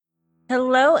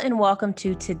Hello and welcome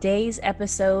to today's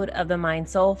episode of the Mind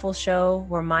Soulful Show,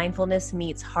 where mindfulness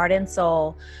meets heart and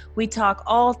soul. We talk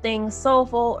all things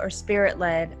soulful or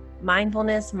spirit-led,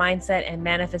 mindfulness, mindset, and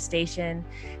manifestation.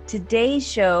 Today's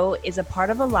show is a part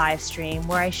of a live stream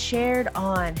where I shared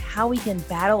on how we can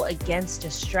battle against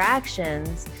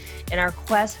distractions in our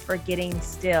quest for getting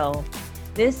still.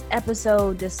 This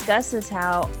episode discusses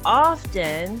how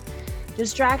often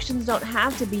distractions don't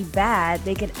have to be bad,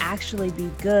 they can actually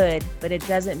be good, but it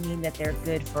doesn't mean that they're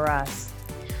good for us.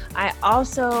 I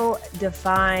also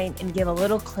define and give a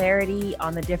little clarity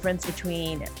on the difference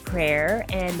between prayer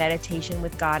and meditation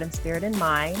with God and spirit in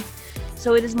mind.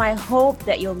 So it is my hope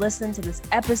that you'll listen to this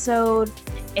episode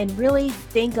and really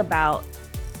think about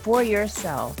for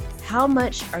yourself, how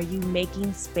much are you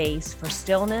making space for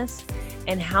stillness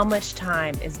and how much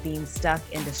time is being stuck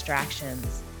in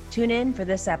distractions? Tune in for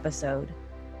this episode.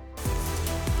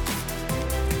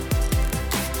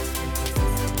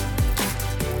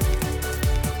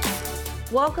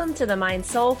 Welcome to the Mind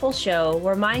Soulful Show,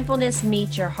 where mindfulness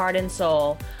meets your heart and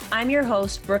soul. I'm your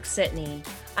host, Brooke Sitney.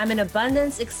 I'm an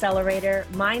abundance accelerator,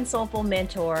 mind soulful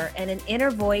mentor, and an inner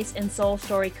voice and soul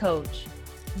story coach.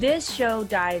 This show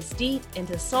dives deep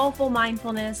into soulful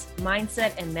mindfulness,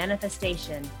 mindset, and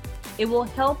manifestation. It will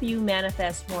help you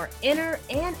manifest more inner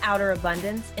and outer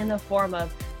abundance in the form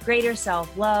of greater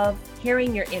self-love,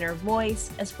 hearing your inner voice,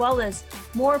 as well as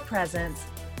more presence,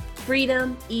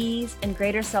 freedom, ease, and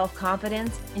greater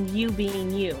self-confidence in you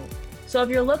being you. So if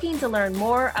you're looking to learn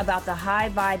more about the high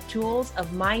vibe tools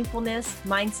of mindfulness,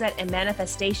 mindset, and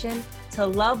manifestation to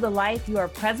love the life you are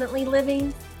presently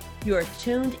living, you are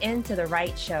tuned into the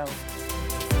right show.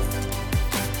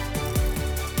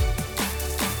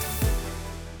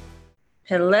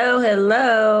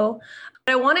 Hello.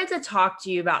 I wanted to talk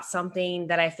to you about something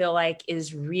that I feel like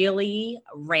is really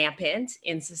rampant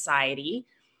in society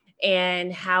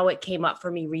and how it came up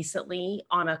for me recently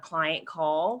on a client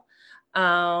call,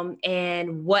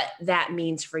 and what that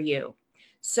means for you.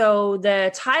 So the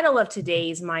title of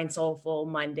today's Mind Soulful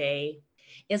Monday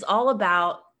is all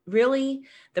about really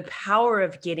the power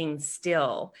of getting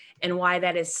still and why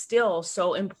that is still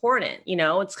so important. You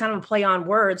know, it's kind of a play on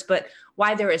words, but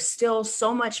why there is still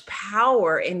so much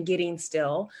power in getting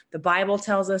still. The Bible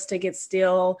tells us to get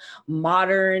still.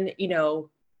 Modern,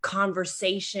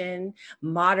 conversation,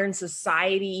 modern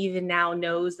society even now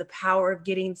knows the power of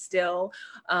getting still.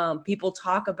 People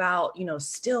talk about,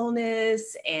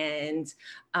 stillness and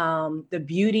the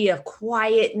beauty of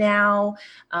quiet now.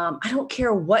 I don't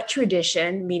care what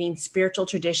tradition, meaning spiritual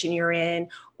tradition you're in,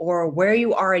 or where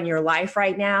you are in your life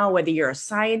right now, whether you're a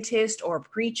scientist or a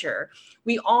preacher,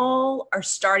 we all are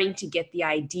starting to get the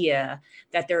idea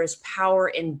that there is power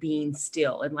in being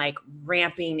still and like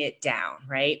ramping it down,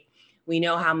 right? We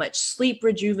know how much sleep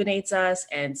rejuvenates us,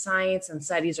 and science and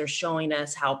studies are showing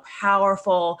us how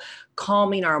powerful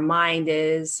calming our mind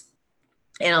is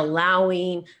and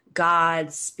allowing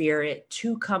God's spirit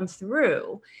to come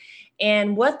through.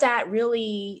 And what that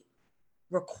really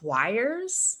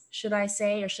requires, should I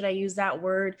say, or should I use that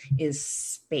word, is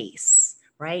space,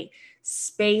 right?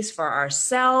 Space for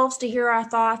ourselves to hear our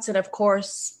thoughts, and of course,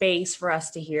 space for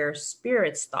us to hear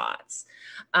Spirit's thoughts.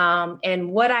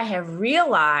 And what I have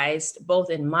realized both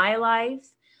in my life,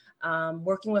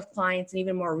 working with clients, and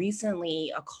even more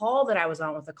recently, a call that I was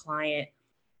on with a client,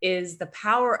 is the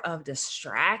power of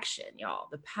distraction, y'all,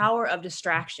 the power of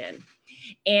distraction.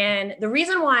 And the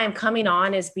reason why I'm coming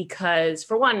on is because,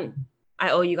 for one,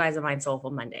 I owe you guys a Mind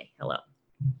Soulful Monday. Hello.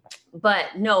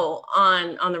 But no,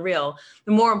 on the real,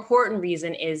 the more important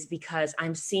reason is because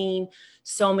I'm seeing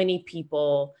so many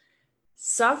people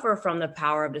suffer from the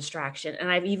power of distraction. And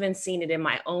I've even seen it in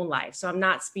my own life. So I'm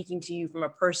not speaking to you from a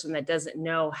person that doesn't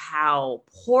know how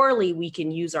poorly we can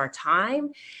use our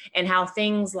time, and how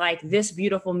things like this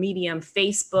beautiful medium,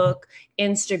 Facebook,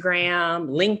 Instagram,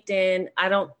 LinkedIn, I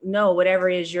don't know, whatever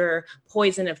is your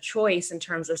poison of choice in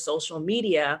terms of social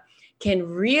media, can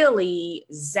really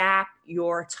zap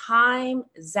your time,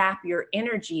 zap your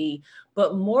energy,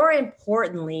 but more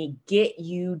importantly, get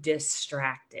you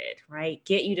distracted, right?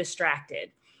 Get you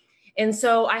distracted. And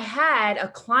so I had a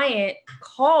client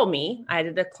call me. I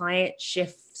did a client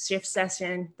shift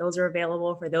session. Those are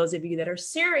available for those of you that are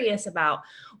serious about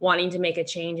wanting to make a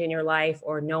change in your life,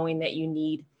 or knowing that you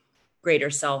need greater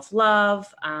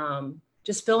self-love,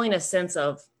 just feeling a sense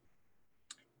of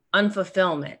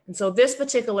unfulfillment. And so this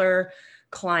particular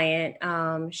client,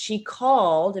 she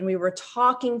called and we were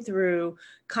talking through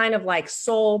kind of like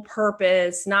soul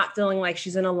purpose, not feeling like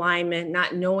she's in alignment,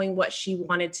 not knowing what she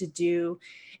wanted to do.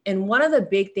 And one of the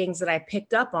big things that I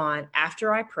picked up on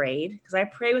after I prayed, because I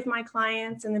pray with my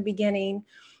clients in the beginning,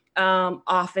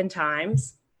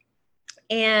 oftentimes.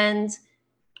 And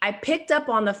I picked up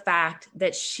on the fact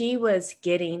that she was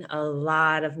getting a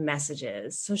lot of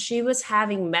messages. So she was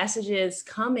having messages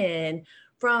come in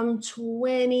from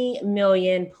 20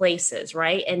 million places,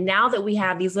 right? And now that we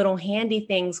have these little handy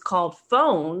things called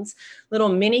phones, little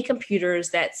mini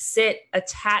computers that sit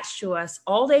attached to us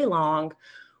all day long,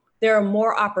 there are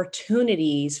more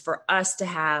opportunities for us to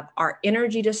have our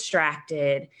energy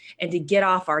distracted and to get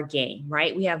off our game,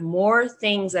 right? We have more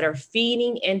things that are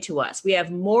feeding into us. We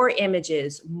have more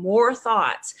images, more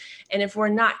thoughts. And if we're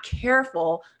not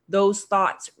careful, those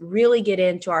thoughts really get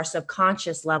into our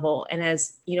subconscious level. And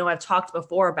as you know, I've talked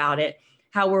before about it,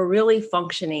 how we're really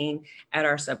functioning at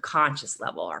our subconscious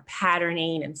level, our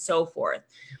patterning and so forth.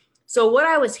 So what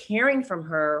I was hearing from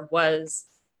her was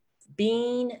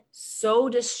being so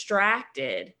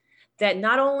distracted that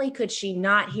not only could she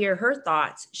not hear her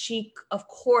thoughts, she of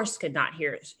course could not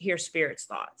hear Spirit's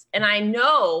thoughts. And I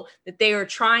know that they are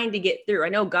trying to get through. I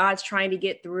know God's trying to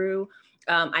get through.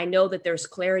 I know that there's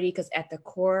clarity because at the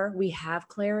core we have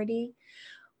clarity.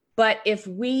 But if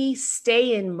we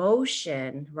stay in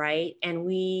motion, right, and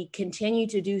we continue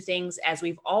to do things as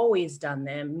we've always done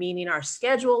them, meaning our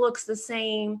schedule looks the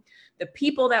same, the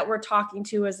people that we're talking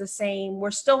to is the same,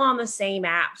 we're still on the same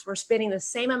apps, we're spending the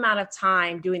same amount of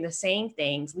time doing the same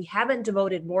things, we haven't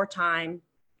devoted more time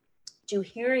to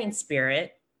hearing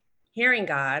Spirit, hearing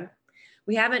God,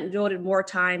 we haven't devoted more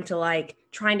time to like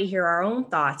trying to hear our own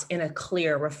thoughts in a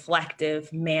clear,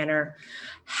 reflective manner.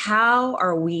 How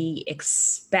are we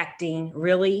expecting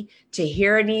really to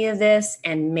hear any of this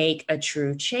and make a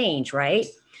true change, right?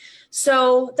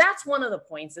 So that's one of the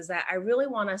points, is that I really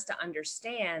want us to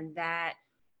understand that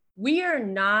we are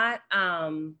not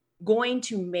going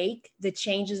to make the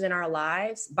changes in our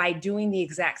lives by doing the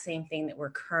exact same thing that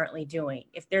we're currently doing.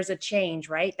 If there's a change,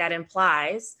 right, that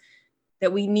implies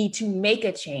that we need to make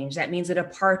a change. That means a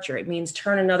departure. It means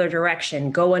turn another direction,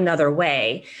 go another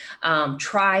way,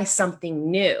 try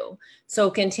something new. So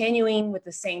continuing with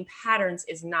the same patterns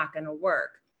is not going to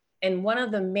work. And one of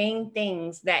the main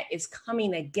things that is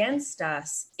coming against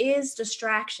us is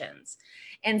distractions.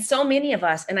 And so many of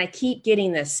us, and I keep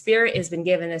getting this, Spirit has been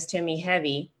giving this to me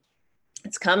heavy.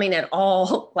 It's coming at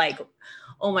all like,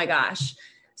 oh my gosh,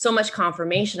 so much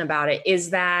confirmation about it,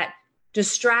 is that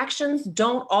distractions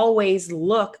don't always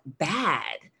look bad.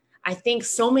 I think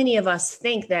so many of us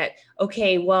think that,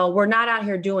 okay, well, we're not out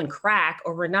here doing crack,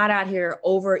 or we're not out here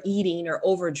overeating or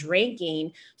over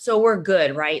drinking, so we're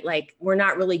good, right? Like we're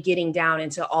not really getting down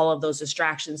into all of those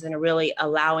distractions and really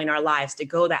allowing our lives to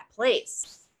go that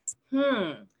place.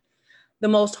 The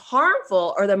most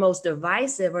harmful or the most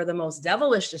divisive or the most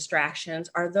devilish distractions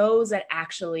are those that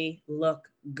actually look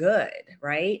good,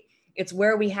 right? It's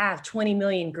where we have 20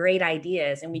 million great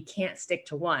ideas and we can't stick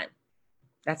to one.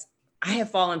 I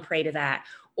have fallen prey to that.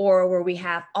 Or where we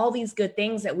have all these good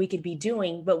things that we could be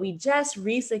doing, but we just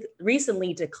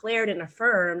recently declared and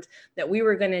affirmed that we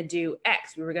were going to do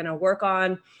X. We were going to work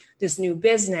on this new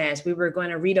business. We were going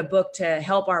to read a book to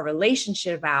help our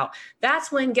relationship out.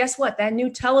 That's when, guess what? That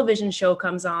new television show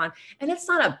comes on, and it's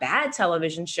not a bad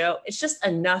television show. It's just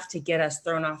enough to get us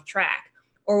thrown off track.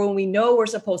 Or when we know we're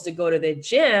supposed to go to the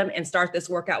gym and start this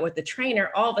workout with the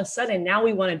trainer, all of a sudden now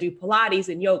we want to do Pilates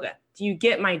and yoga. Do you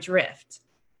get my drift?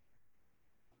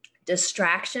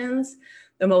 Distractions,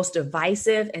 the most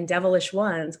divisive and devilish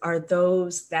ones, are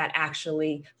those that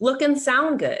actually look and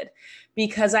sound good.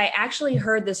 Because I actually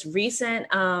heard this recent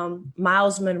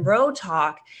Miles Monroe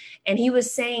talk, and he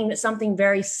was saying something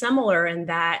very similar in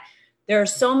that there are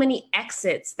so many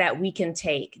exits that we can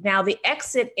take. Now, the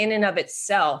exit in and of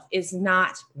itself is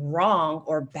not wrong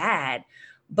or bad,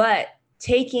 but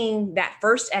taking that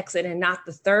first exit and not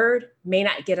the third may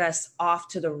not get us off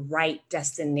to the right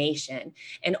destination.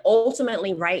 And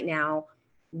ultimately, right now,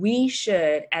 we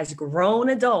should, as grown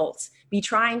adults, be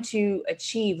trying to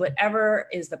achieve whatever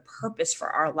is the purpose for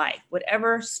our life,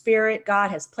 whatever Spirit God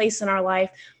has placed in our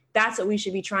life. That's what we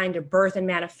should be trying to birth and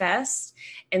manifest.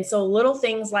 And so little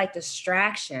things like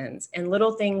distractions and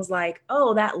little things like,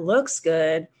 oh, that looks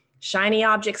good, shiny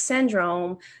object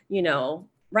syndrome,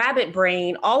 rabbit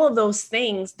brain, all of those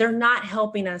things, they're not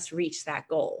helping us reach that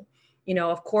goal.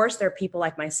 Of course, there are people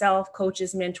like myself,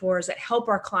 coaches, mentors that help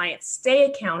our clients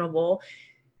stay accountable,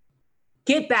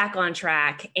 get back on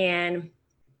track, and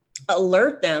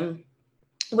alert them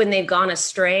when they've gone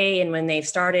astray and when they've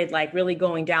started like really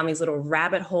going down these little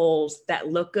rabbit holes that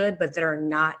look good, but that are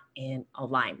not in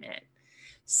alignment.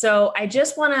 So I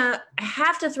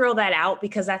have to throw that out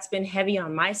because that's been heavy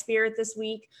on my spirit this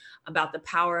week about the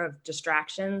power of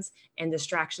distractions, and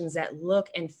distractions that look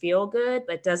and feel good,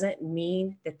 but doesn't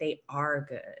mean that they are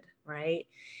good, right?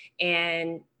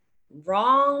 And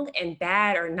wrong and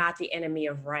bad are not the enemy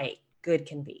of right. Good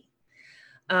can be.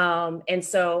 And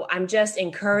so I'm just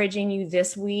encouraging you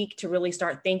this week to really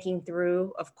start thinking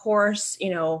through, of course,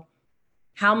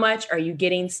 how much are you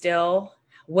getting still?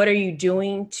 What are you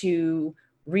doing to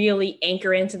really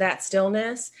anchor into that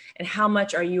stillness? And how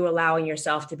much are you allowing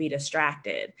yourself to be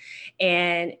distracted?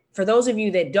 And for those of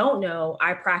you that don't know,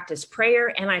 I practice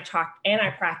prayer and I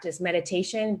practice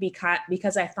meditation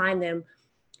because I find them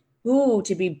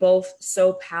to be both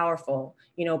so powerful.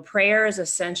 Prayer is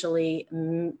essentially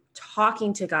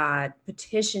talking to God,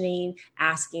 petitioning,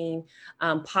 asking,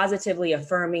 positively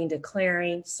affirming,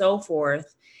 declaring, so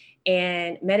forth.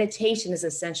 And meditation is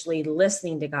essentially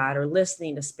listening to God or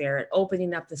listening to Spirit,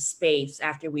 opening up the space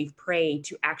after we've prayed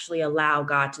to actually allow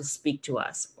God to speak to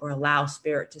us or allow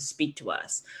Spirit to speak to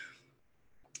us,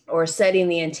 or setting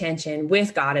the intention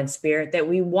with God and Spirit that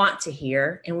we want to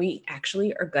hear, and we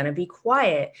actually are going to be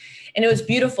quiet. And it was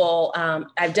beautiful.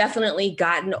 I've definitely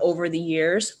gotten over the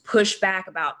years pushback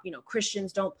about,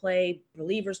 Christians don't pray,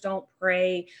 believers don't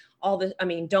pray,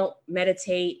 don't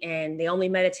meditate, and they only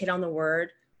meditate on the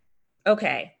word.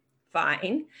 Okay,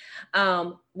 fine.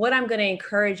 What I'm going to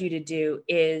encourage you to do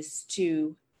is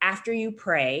to, after you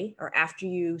pray or after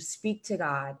you speak to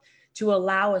God, to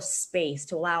allow a space,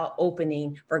 to allow an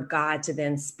opening for God to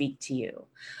then speak to you.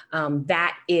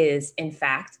 That is, in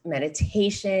fact,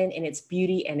 meditation in its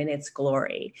beauty and in its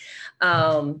glory.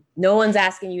 No one's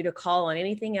asking you to call on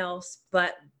anything else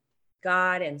but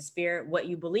God and Spirit, what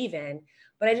you believe in.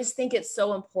 But I just think it's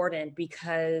so important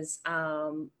because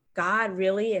God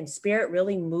really and Spirit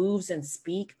really moves and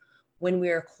speak when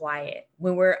we're quiet,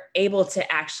 when we're able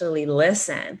to actually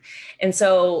listen. And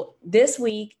so this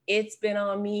week, it's been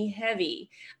on me heavy.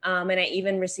 And I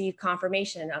even received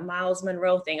confirmation, a Miles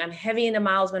Monroe thing. I'm heavy into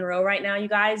Miles Monroe right now, you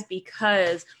guys,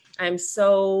 because I'm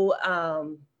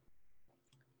so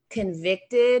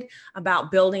convicted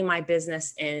about building my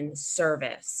business in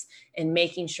service and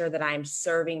making sure that I'm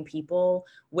serving people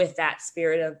with that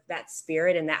spirit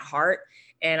and that heart.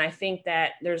 And I think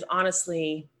that there's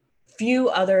honestly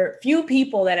few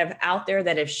people that have out there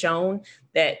that have shown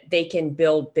that they can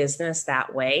build business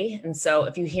that way. And so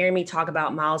if you hear me talk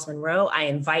about Miles Monroe, I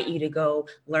invite you to go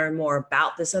learn more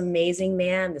about this amazing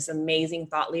man, this amazing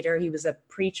thought leader. He was a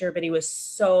preacher, but he was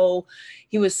so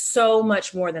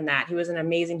much more than that. He was an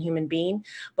amazing human being.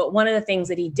 But one of the things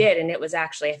that he did, and it was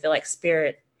actually, I feel like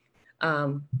Spirit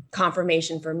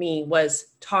confirmation for me, was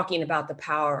talking about the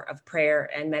power of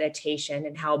prayer and meditation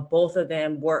and how both of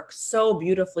them work so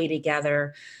beautifully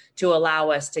together to allow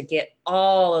us to get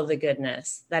all of the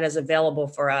goodness that is available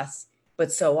for us.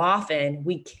 But so often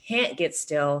we can't get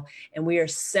still and we are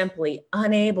simply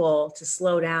unable to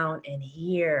slow down and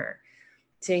hear,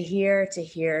 because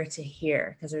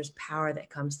there's power that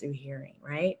comes through hearing,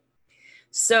 right?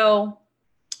 So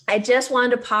I just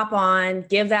wanted to pop on,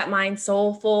 give that Mind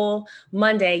Soulful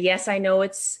Monday. Yes, I know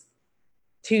it's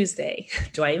Tuesday.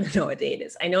 Do I even know what day it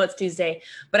is? I know it's Tuesday,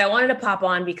 but I wanted to pop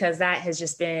on because that has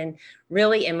just been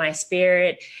really in my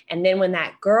spirit. And then when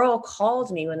that girl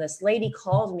called me, when this lady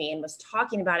called me and was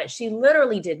talking about it, she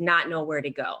literally did not know where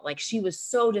to go. Like, she was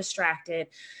so distracted.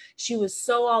 She was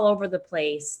so all over the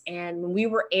place. And when we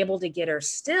were able to get her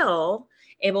still,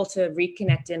 able to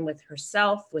reconnect in with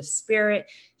herself, with Spirit,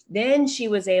 then she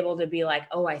was able to be like,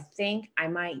 oh, I think I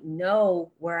might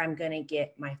know where I'm going to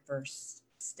get my first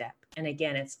step. And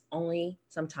again, it's only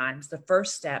sometimes the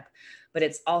first step, but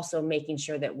it's also making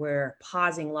sure that we're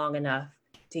pausing long enough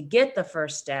to get the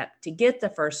first step, to get the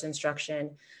first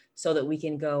instruction, so that we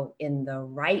can go in the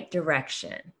right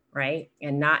direction, right?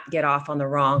 And not get off on the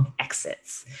wrong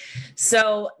exits.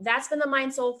 So that's been the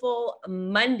Mind Soulful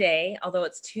Monday, although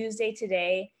it's Tuesday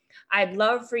today. I'd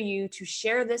love for you to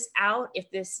share this out if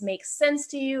this makes sense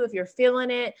to you, if you're feeling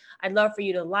it. I'd love for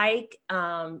you to like,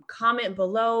 comment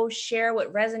below, share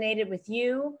what resonated with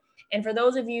you. And for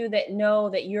those of you that know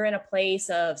that you're in a place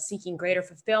of seeking greater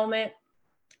fulfillment,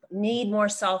 need more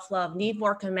self-love, need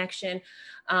more connection,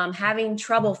 having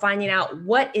trouble finding out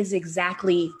what is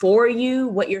exactly for you,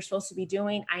 what you're supposed to be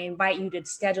doing, I invite you to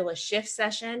schedule a shift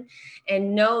session,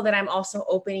 and know that I'm also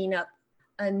opening up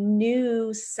a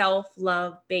new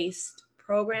self-love based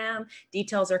program.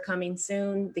 Details are coming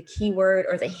soon. The keyword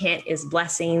or the hint is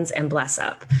blessings and bless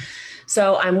up.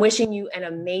 So I'm wishing you an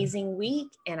amazing week,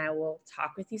 and I will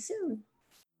talk with you soon.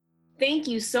 Thank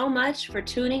you so much for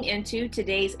tuning into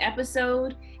today's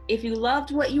episode. If you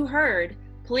loved what you heard,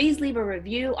 please leave a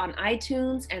review on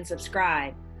iTunes and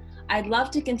subscribe. I'd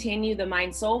love to continue the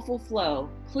Mind Soulful flow.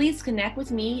 Please connect with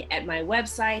me at my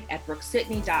website at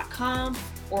brooksitney.com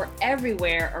or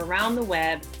everywhere around the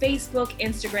web, Facebook,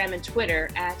 Instagram, and Twitter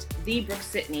at The Brooke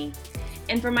Sitney.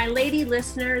 And for my lady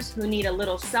listeners who need a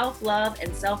little self-love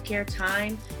and self-care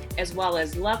time, as well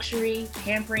as luxury,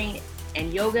 pampering,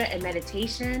 and yoga and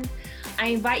meditation, I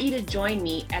invite you to join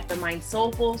me at the Mind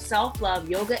Soulful Self-Love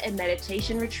Yoga and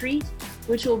Meditation Retreat,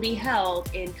 which will be held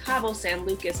in Cabo San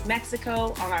Lucas,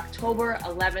 Mexico on October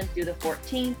 11th through the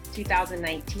 14th,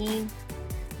 2019.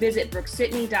 Visit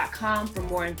brooksitney.com for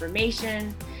more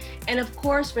information. And of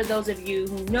course, for those of you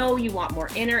who know you want more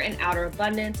inner and outer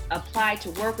abundance, apply to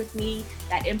work with me.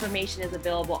 That information is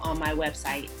available on my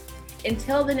website.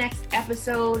 Until the next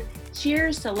episode,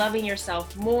 cheers to loving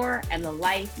yourself more and the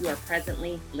life you are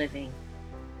presently living.